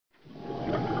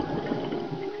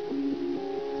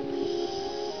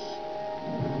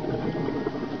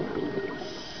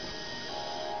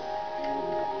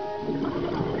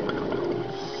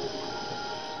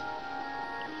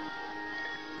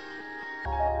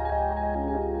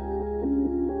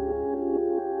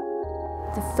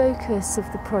The focus of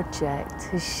the project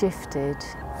has shifted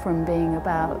from being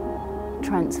about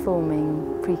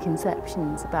transforming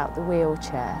preconceptions about the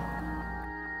wheelchair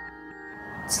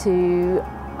to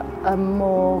a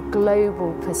more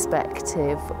global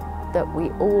perspective that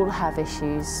we all have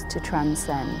issues to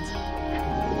transcend.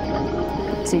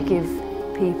 To give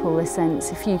people a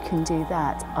sense, if you can do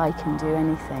that, I can do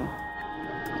anything.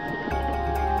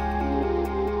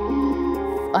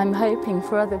 I'm hoping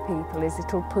for other people is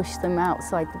it'll push them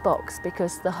outside the box,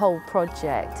 because the whole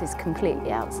project is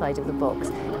completely outside of the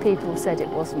box. People said it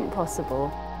wasn't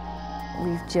possible.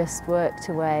 We've just worked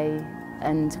away,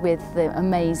 and with the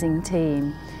amazing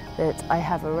team that I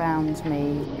have around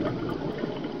me,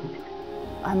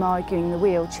 I'm arguing the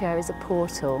wheelchair is a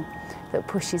portal that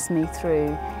pushes me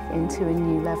through into a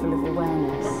new level of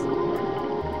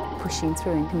awareness. Pushing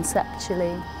through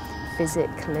conceptually,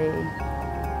 physically,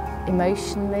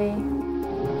 emotionally.